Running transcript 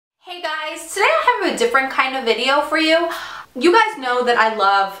Hey guys, today I have a different kind of video for you. You guys know that I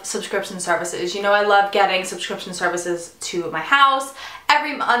love subscription services. You know I love getting subscription services to my house.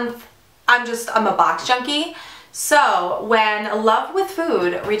 Every month I'm a box junkie. So when Love with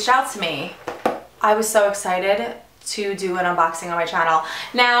Food reached out to me, I was so excited to do an unboxing on my channel.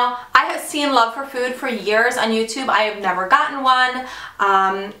 Now, I have seen Love for Food for years on YouTube. I have never gotten one.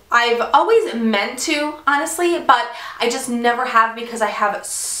 I've always meant to, honestly, but I just never have because I have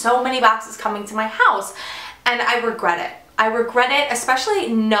so many boxes coming to my house and I regret it. I regret it,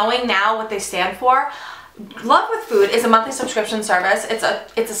 especially knowing now what they stand for. Love with Food is a monthly subscription service. It's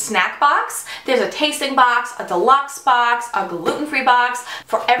a snack box. There's a tasting box, a deluxe box, a gluten-free box.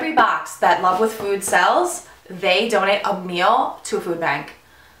 For every box that Love with Food sells, they donate a meal to a food bank.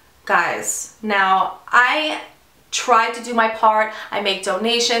 Guys, now I try to do my part. I make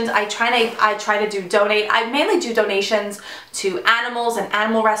donations. I mainly do donations to animals and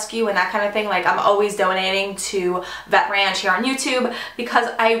animal rescue and that kind of thing. Like I'm always donating to Vet Ranch here on YouTube because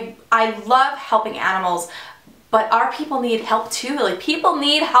I love helping animals. But our people need help too. Like people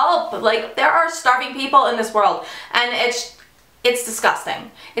need help. Like there are starving people in this world and it's disgusting.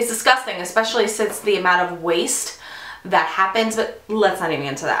 It's disgusting, especially since the amount of waste that happens, but let's not even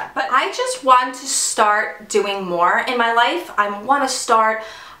get into that. But I just want to start doing more in my life. I want to start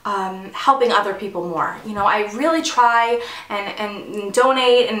helping other people more. You know, I really try and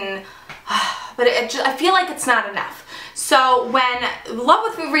donate, but I feel like it's not enough. So when Love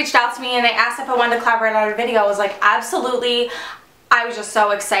with Food reached out to me and they asked if I wanted to collaborate on a video, I was like, absolutely. I was just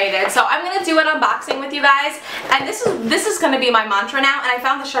so excited. So I'm gonna do an unboxing with you guys, and this is gonna be my mantra now. And I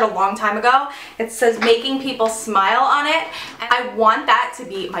found this shirt a long time ago. It says "Making People Smile" on it, and I want that to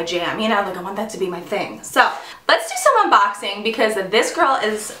be my jam. You know, like I want that to be my thing. So let's do some unboxing because this girl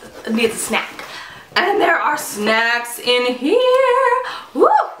needs a snack, and there are snacks in here. Woo!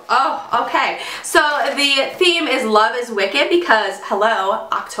 Oh, okay. So the theme is Love is Wicked because hello,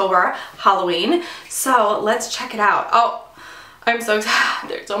 October, Halloween. So let's check it out. Oh. I'm so excited.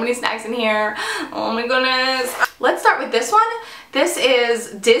 There's so many snacks in here. Oh my goodness. Let's start with this one. This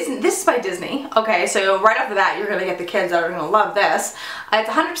is by Disney. Okay, so right off the bat, you're gonna get the kids that are gonna love this. It's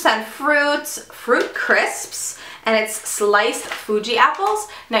 100% fruit crisps, and it's sliced Fuji apples.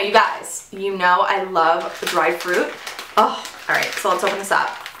 Now you guys, you know I love dried fruit. Oh, all right, so let's open this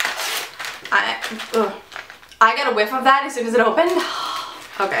up. I got a whiff of that as soon as it opened.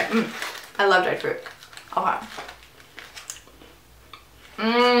 Okay, I love dried fruit. Okay.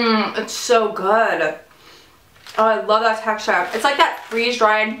 It's so good. Oh, I love that texture. It's like that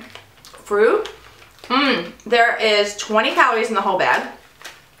freeze-dried fruit. There is 20 calories in the whole bag.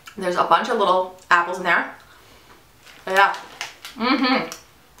 There's a bunch of little apples in there. Yeah.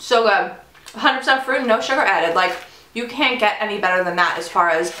 So good. 100% fruit, no sugar added. Like, you can't get any better than that as far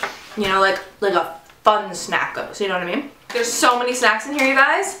as, you know, like a fun snack goes. You know what I mean? There's so many snacks in here, you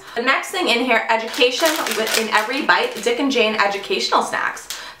guys. The next thing in here, education in every bite, Dick and Jane educational snacks.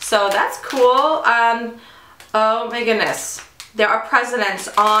 So that's cool. Oh my goodness. There are presidents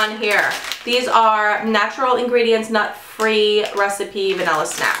on here. These are natural ingredients, nut-free recipe vanilla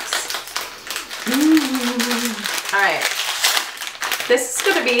snacks. All right. This is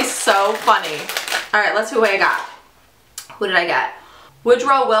gonna be so funny. All right, let's see what I got. Who did I get?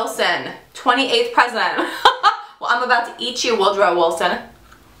 Woodrow Wilson, 28th president. Well, I'm about to eat you, Woodrow Wilson.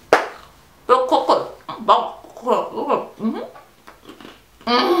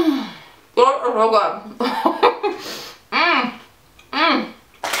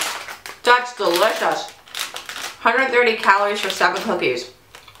 That's delicious. 130 calories for 7 cookies.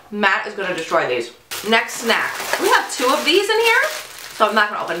 Matt is gonna destroy these. Next snack. We have 2 of these in here, so I'm not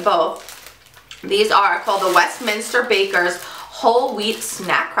gonna open both. These are called the Westminster Baker's whole wheat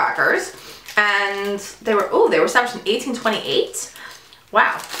snack crackers. And they were established in 1828.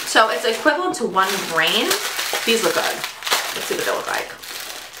 Wow. So it's equivalent to 1 grain. These look good. Let's see what they look like.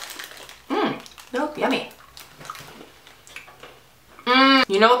 They look yummy.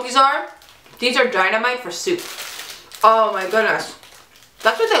 You know what these are? These are dynamite for soup. Oh my goodness.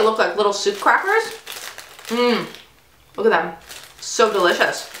 That's what they look like, little soup crackers. Look at them. So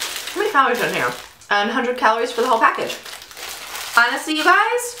delicious. How many calories are in here? And 100 calories for the whole package. Honestly, you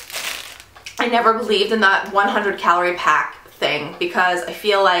guys, I never believed in that 100 calorie pack thing because I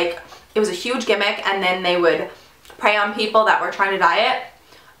feel like it was a huge gimmick and then they would prey on people that were trying to diet.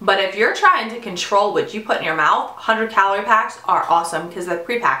 But if you're trying to control what you put in your mouth, 100 calorie packs are awesome because they're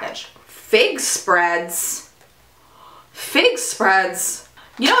prepackaged. Fig spreads. Fig spreads.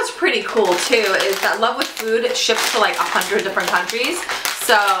 You know what's pretty cool too is that Love with Food ships to like 100 different countries.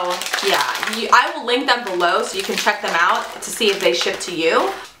 So yeah, I will link them below so you can check them out to see if they ship to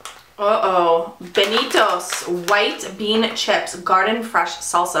you. Uh-oh. Benitos white bean chips garden fresh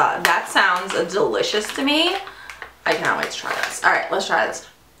salsa. That sounds delicious to me. I cannot wait to try this. All right, let's try this.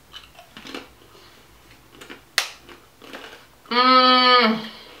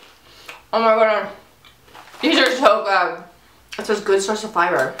 Oh my god. These are so good. It's a good source of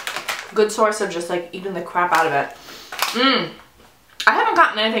fiber. Good source of just like eating the crap out of it. I haven't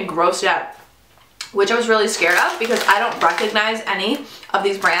gotten anything gross yet, which I was really scared of because I don't recognize any of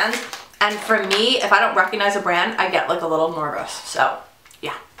these brands. And for me, if I don't recognize a brand, I get like a little nervous. So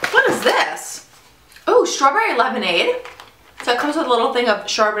yeah. What is this? Oh, strawberry lemonade. So it comes with a little thing of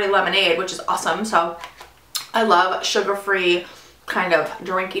strawberry lemonade, which is awesome. So I love sugar-free kind of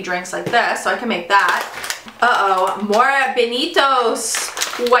drinky drinks like this, so I can make that. Uh-oh, more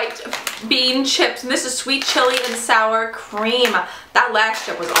Benitos white bean chips. And this is sweet chili and sour cream. That last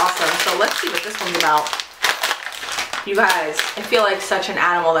chip was awesome. So let's see what this one's about. You guys, I feel like such an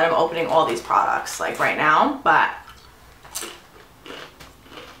animal that I'm opening all these products like right now, but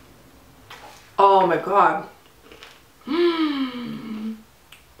oh my god.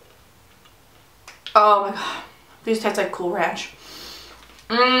 Oh my god. These taste like Cool Ranch.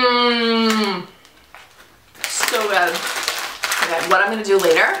 So good. Okay, what I'm gonna do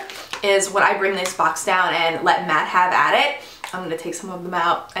later is when I bring this box down and let Matt have at it, I'm gonna take some of them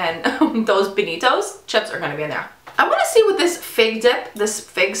out, and those Benitos chips are gonna be in there. I wanna see what this fig dip, this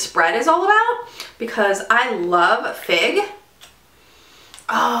fig spread is all about, because I love fig.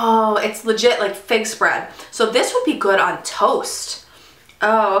 Oh, it's legit like fig spread. So this would be good on toast.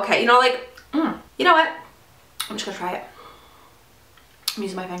 Oh, okay. You know, like, you know what? I'm just gonna try it. I'm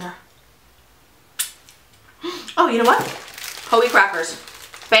using my finger. Oh, you know what? Whole wheat crackers.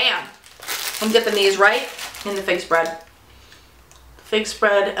 Bam! I'm dipping these right in the fig spread. Fig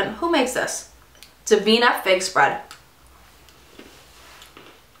spread, and who makes this? Davina fig spread.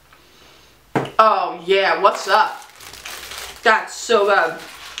 Oh yeah, what's up? That's so good.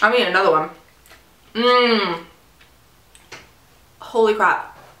 I need another one. Holy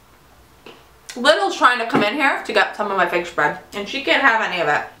crap. Little's trying to come in here to get some of my fig spread, and she can't have any of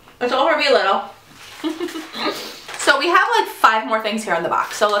it. It's all for me, Little. So we have like 5 more things here in the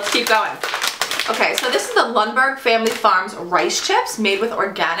box, so let's keep going. Okay, so this is the Lundberg Family Farms rice chips made with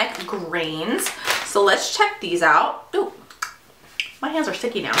organic grains. So let's check these out. Ooh, my hands are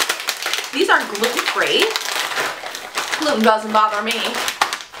sticky now. These are gluten-free. Gluten doesn't bother me.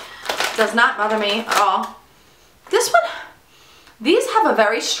 Does not bother me at all. This one, these have a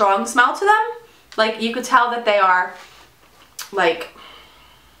very strong smell to them. Like, you could tell that they are, like,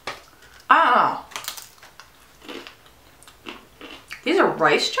 I don't know. These are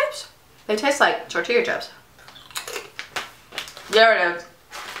rice chips? They taste like tortilla chips. There it is.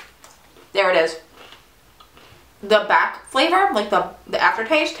 There it is. The back flavor, like the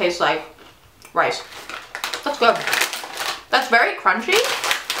aftertaste, tastes like rice. That's good. That's very crunchy.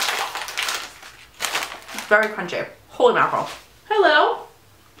 It's very crunchy. Holy mackerel. Hello.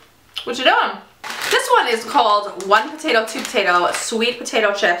 What you doing? This one is called One Potato, Two Potato Sweet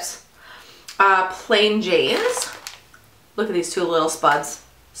Potato Chips. Plain Jane's. Look at these 2 little spuds.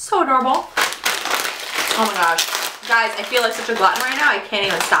 So adorable. Oh my gosh. Guys, I feel like such a glutton right now. I can't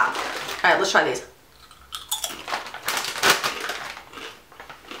even stop. Alright, let's try these.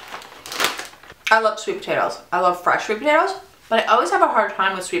 I love sweet potatoes. I love fresh sweet potatoes, but I always have a hard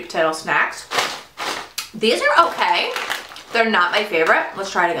time with sweet potato snacks. These are okay. They're not my favorite.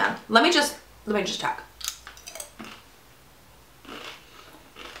 Let's try it again. Let me just check.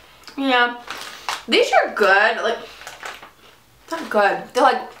 Yeah. These are good. Like, they're good.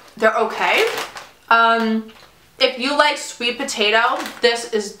 They're okay. If you like sweet potato,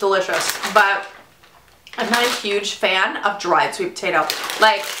 this is delicious, but I'm not a huge fan of dried sweet potato.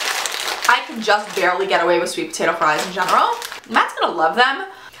 Like, I can just barely get away with sweet potato fries in general. Matt's gonna love them.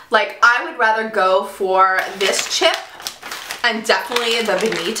 Like, I would rather go for this chip and definitely the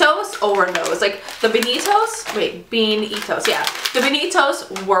Benitos over those. Like, the Benitos, wait, Beanitos, yeah. The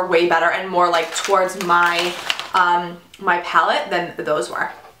Benitos were way better and more like towards my my palate than those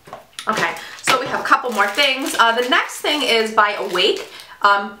were. Okay, so we have a couple more things. The next thing is by Awake.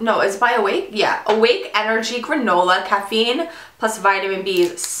 No, is by Awake? Yeah, Awake Energy Granola, caffeine plus vitamin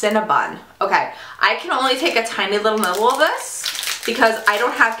B's Cinnabon. Okay, I can only take a tiny little nibble of this because I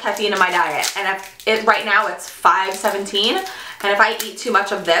don't have caffeine in my diet, and right now it's 5:17, and if I eat too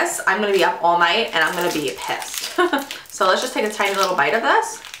much of this, I'm gonna be up all night and I'm gonna be pissed. So let's just take a tiny little bite of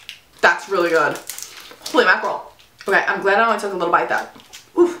this. That's really good. Holy mackerel. Okay, I'm glad I only took a little bite though.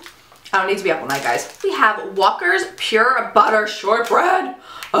 Oof. I don't need to be up all night, guys. We have Walker's Pure Butter Shortbread.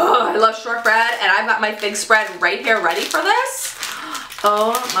 Oh, I love shortbread, and I've got my fig spread right here ready for this.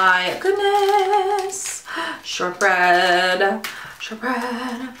 Oh my goodness. Shortbread.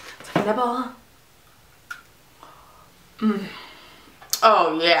 Shortbread. Take a nibble. Mmm.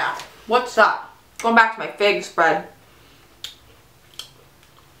 Oh yeah. What's up? Going back to my fig spread.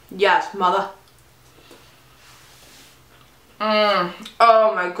 Yes, mother. Mmm.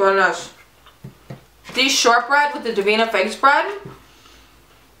 Oh my goodness. These shortbread with the Davina fig spread.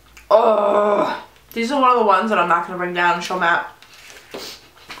 Oh. These are one of the ones that I'm not going to bring down and show Matt.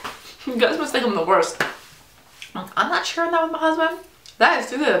 You guys must think I'm the worst. I'm not sharing that with my husband. That is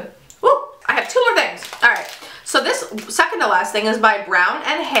too good. Woo! I have 2 more things. Alright. So this second to last thing is by Brown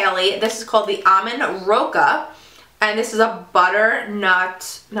and Haley. This is called the Almond Roca. And this is a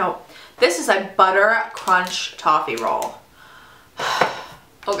butternut. No. This is a butter crunch toffee roll.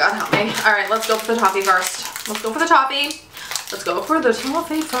 Oh God, help me. Alright, let's go for the toffee first. Let's go for the toffee. Let's go for the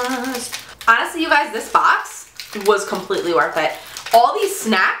toffee first. Honestly, you guys, this box was completely worth it. All these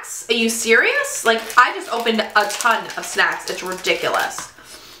snacks, are you serious? Like, I just opened a ton of snacks. It's ridiculous.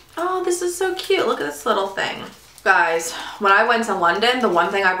 Oh, this is so cute. Look at this little thing. Guys, when I went to London, the one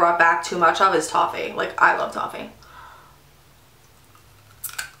thing I brought back too much of is toffee. Like, I love toffee.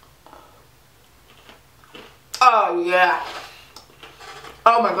 Oh, yeah.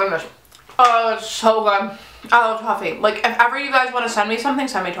 Oh, my goodness. Oh, it's so good. I love toffee. Like, if ever you guys want to send me something,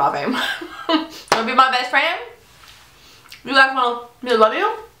 send me toffee. Wanna be my best friend? You guys want me to love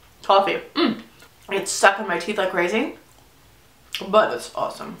you? Toffee. It's stuck in my teeth like crazy, but it's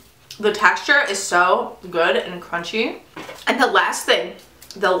awesome. The texture is so good and crunchy. And the last thing,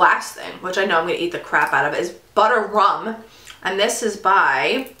 which I know I'm going to eat the crap out of, is butter rum. And this is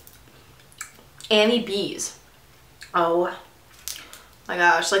by Annie B's. Oh my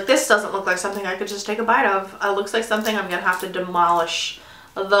gosh, like this doesn't look like something I could just take a bite of. It looks like something I'm gonna have to demolish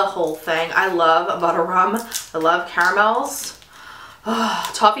the whole thing. I love butter rum. I love caramels. Oh,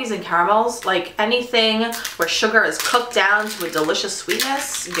 toffees and caramels, like anything where sugar is cooked down to a delicious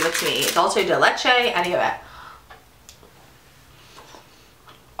sweetness, give it to me. Dulce de leche, any of it.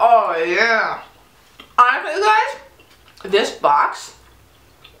 Oh yeah. Honestly, you guys, this box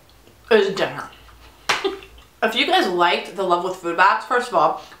is dinner. If you guys liked the Love with Food box, first of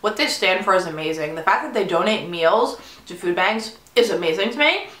all, what they stand for is amazing. The fact that they donate meals to food banks is amazing to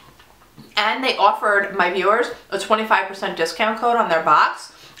me. And they offered my viewers a 25% discount code on their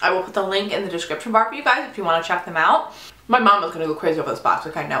box. I will put the link in the description bar for you guys if you want to check them out. My mom is going to go crazy over this box,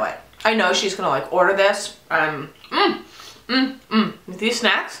 like I know it. I know she's going to like order this. These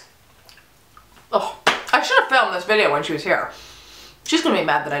snacks. Oh, I should have filmed this video when she was here. She's going to be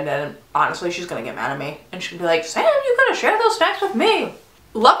mad that I didn't. Honestly, she's going to get mad at me. And she'll be like, Sam, you got to share those snacks with me.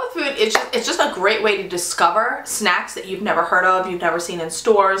 Love with Food, it's just a great way to discover snacks that you've never heard of, you've never seen in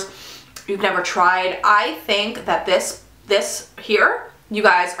stores, you've never tried. I think that this here, you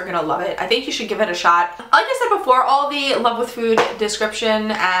guys are going to love it. I think you should give it a shot. Like I said before, all the Love with Food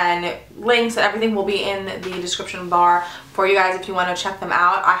description and links and everything will be in the description bar for you guys if you want to check them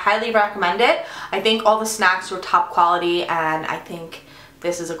out. I highly recommend it. I think all the snacks are top quality and I think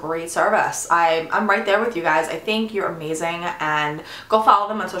this is a great service. I'm right there with you guys. I think you're amazing and go follow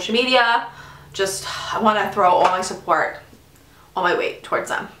them on social media. Just, I want to throw all my support, all my weight towards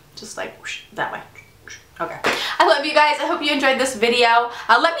them. Just like whoosh, that way. Okay. I love you guys. I hope you enjoyed this video.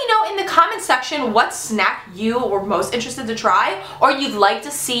 Let me know in the comment section what snack you were most interested to try or you'd like to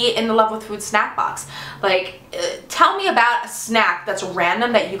see in the Love with Food snack box. Like, tell me about a snack that's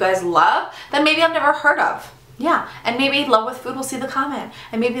random that you guys love that maybe I've never heard of. Yeah, and maybe Love with Food will see the comment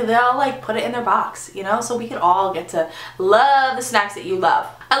and maybe they'll like put it in their box, you know, so we could all get to love the snacks that you love.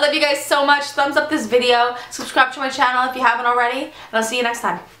 I love you guys so much. Thumbs up this video, subscribe to my channel if you haven't already, and I'll see you next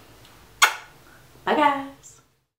time. Bye guys.